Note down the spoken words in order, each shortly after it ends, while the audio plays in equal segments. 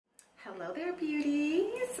Hello there,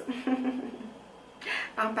 beauties.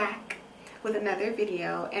 I'm back with another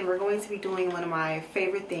video, and we're going to be doing one of my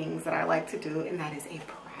favorite things that I like to do, and that is a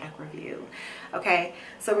product review. Okay,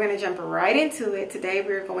 so we're going to jump right into it. Today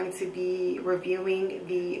we're going to be reviewing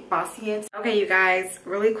the Biossance. Okay, you guys,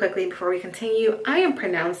 really quickly before we continue, I am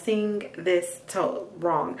pronouncing this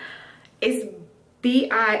wrong. It's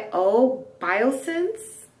Biossance.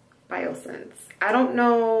 I don't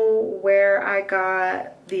know where I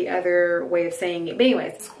got the other way of saying it, but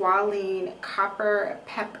anyways, Squalane Copper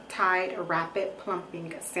Peptide Rapid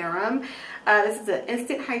Plumping Serum. This is an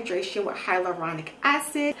instant hydration with hyaluronic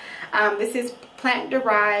acid. This is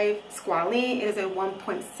plant-derived squalane. It is a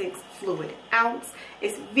 1.6 fluid ounce.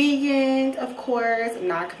 It's vegan, of course,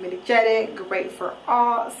 non-comedogenic, great for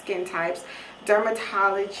all skin types,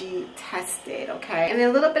 dermatology tested. Okay, and then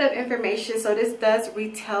a little bit of information. So this does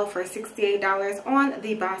retail for $68 on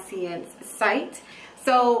the Biossance site.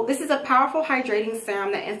 So this is a powerful hydrating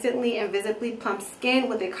serum that instantly and visibly plumps skin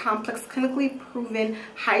with a complex, clinically proven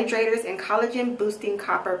hydrators and collagen boosting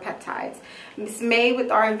copper peptides. It's made with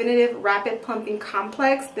our innovative rapid plumping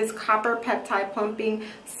complex. This copper peptide plumping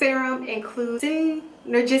serum includes a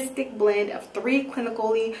synergistic blend of 3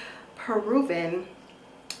 clinically proven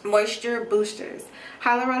moisture boosters: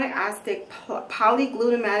 hyaluronic acid,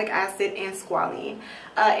 polyglutamic acid, and squalane.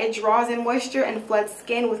 It draws in moisture and floods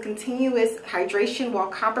skin with continuous hydration, while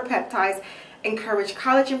copper peptides encourage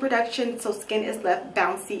collagen production, so skin is left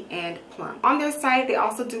bouncy and plump. On their site, they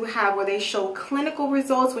also do have where they show clinical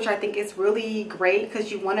results, which I think is really great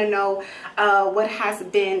because you want to know what has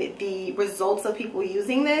been the results of people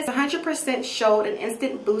using this. 100% showed an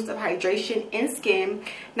instant boost of hydration in skin.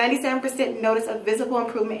 97% noticed a visible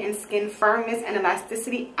improvement in skin firmness and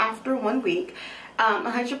elasticity after 1 week.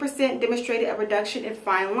 100% demonstrated a reduction in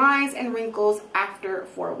fine lines and wrinkles after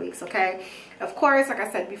 4 weeks. Okay, of course, like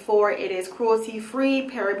I said before, it is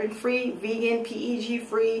cruelty-free, paraben-free, vegan,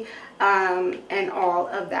 PEG-free, and all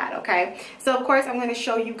of that. Okay, so of course I'm going to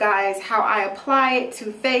show you guys how I apply it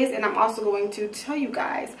to face, and I'm also going to tell you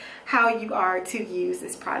guys how you are to use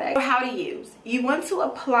this product. So how to use: you want to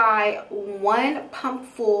apply 1 pump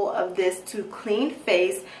full of this to clean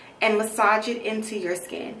face and massage it into your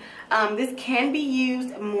skin. This can be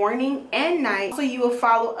used morning and night. So you will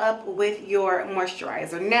follow up with your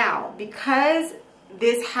moisturizer. Now, because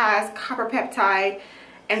this has copper peptide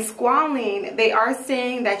and squalane, they are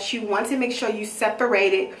saying that you want to make sure you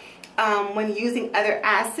separate it when using other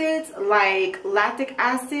acids like lactic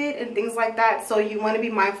acid and things like that. So you want to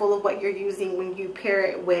be mindful of what you're using when you pair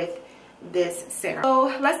it with this serum.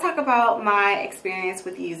 So let's talk about my experience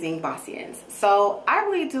with using Biossance. So I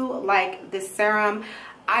really do like this serum.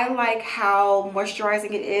 I like how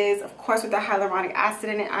moisturizing it is, of course, with the hyaluronic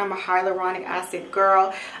acid in it. I'm a hyaluronic acid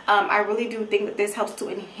girl. I really do think that this helps to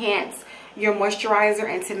enhance your moisturizer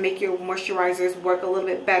and to make your moisturizers work a little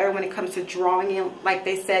bit better when it comes to drawing in, like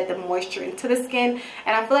they said, the moisture into the skin.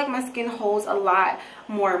 And I feel like my skin holds a lot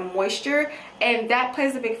more moisture, and that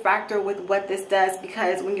plays a big factor with what this does,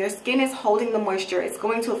 because when your skin is holding the moisture, it's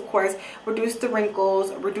going to, of course, reduce the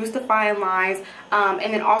wrinkles, reduce the fine lines,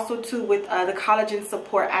 and then also too with the collagen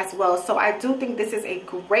support as well. So I do think this is a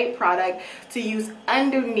great product to use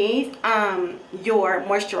underneath your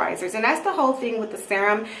moisturizers. And that's the whole thing with the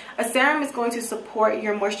serum. A serum is going to support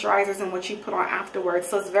your moisturizers and what you put on afterwards.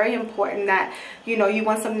 So it's very important that, you know, you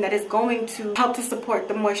want something that is going to help to support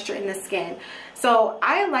the moisture in the skin. So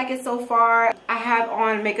I like it so far. I have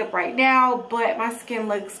on makeup right now, but my skin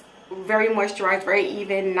looks very moisturized, very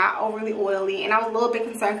even, not overly oily. And I was a little bit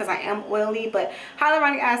concerned because I am oily, but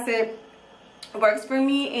hyaluronic acid works for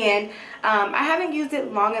me. And I haven't used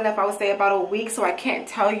it long enough, I would say about a week, so I can't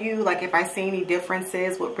tell you like if I see any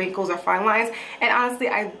differences with wrinkles or fine lines. And honestly,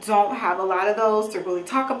 I don't have a lot of those to really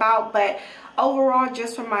talk about, but overall,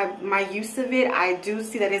 just from my use of it, I do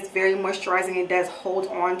see that it's very moisturizing. It does hold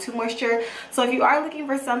on to moisture. So if you are looking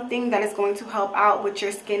for something that is going to help out with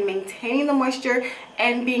your skin maintaining the moisture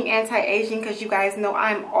and being anti-aging, because you guys know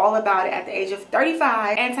I'm all about it at the age of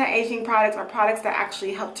 35. Anti-aging products are products that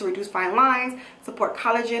actually help to reduce fine lines, support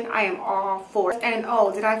collagen. I am all for it. And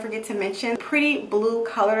oh, did I forget to mention, pretty blue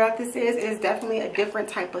color that this is. It is definitely a different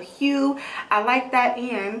type of hue. I like that.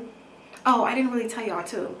 And oh, I didn't really tell y'all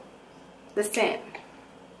too, the scent,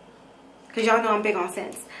 because y'all know I'm big on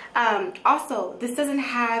scents. Also, this doesn't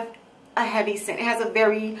have a heavy scent. It has a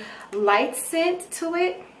very light scent to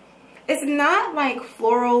it. It's not like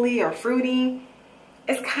florally or fruity.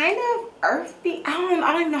 It's kind of earthy. I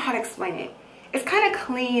don't even know how to explain it. It's kind of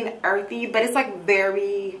clean, earthy, but it's like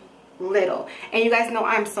very little. And you guys know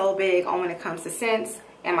I'm so big on when it comes to scents.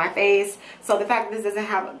 in my face. So the fact that this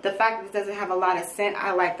doesn't have a lot of scent,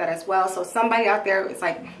 I like that as well. So somebody out there is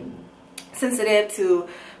like sensitive to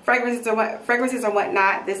fragrances or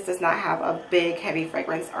whatnot, this does not have a big heavy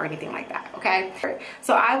fragrance or anything like that. Okay,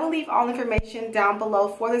 so I will leave all information down below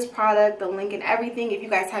for this product, the link and everything. If you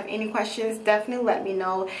guys have any questions, definitely let me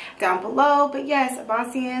know down below. But yes,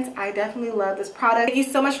 Biossance, I definitely love this product. Thank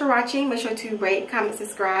you so much for watching. Make sure to rate, comment,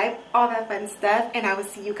 subscribe, all that fun stuff, and I will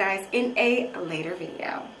see you guys in a later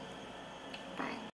video.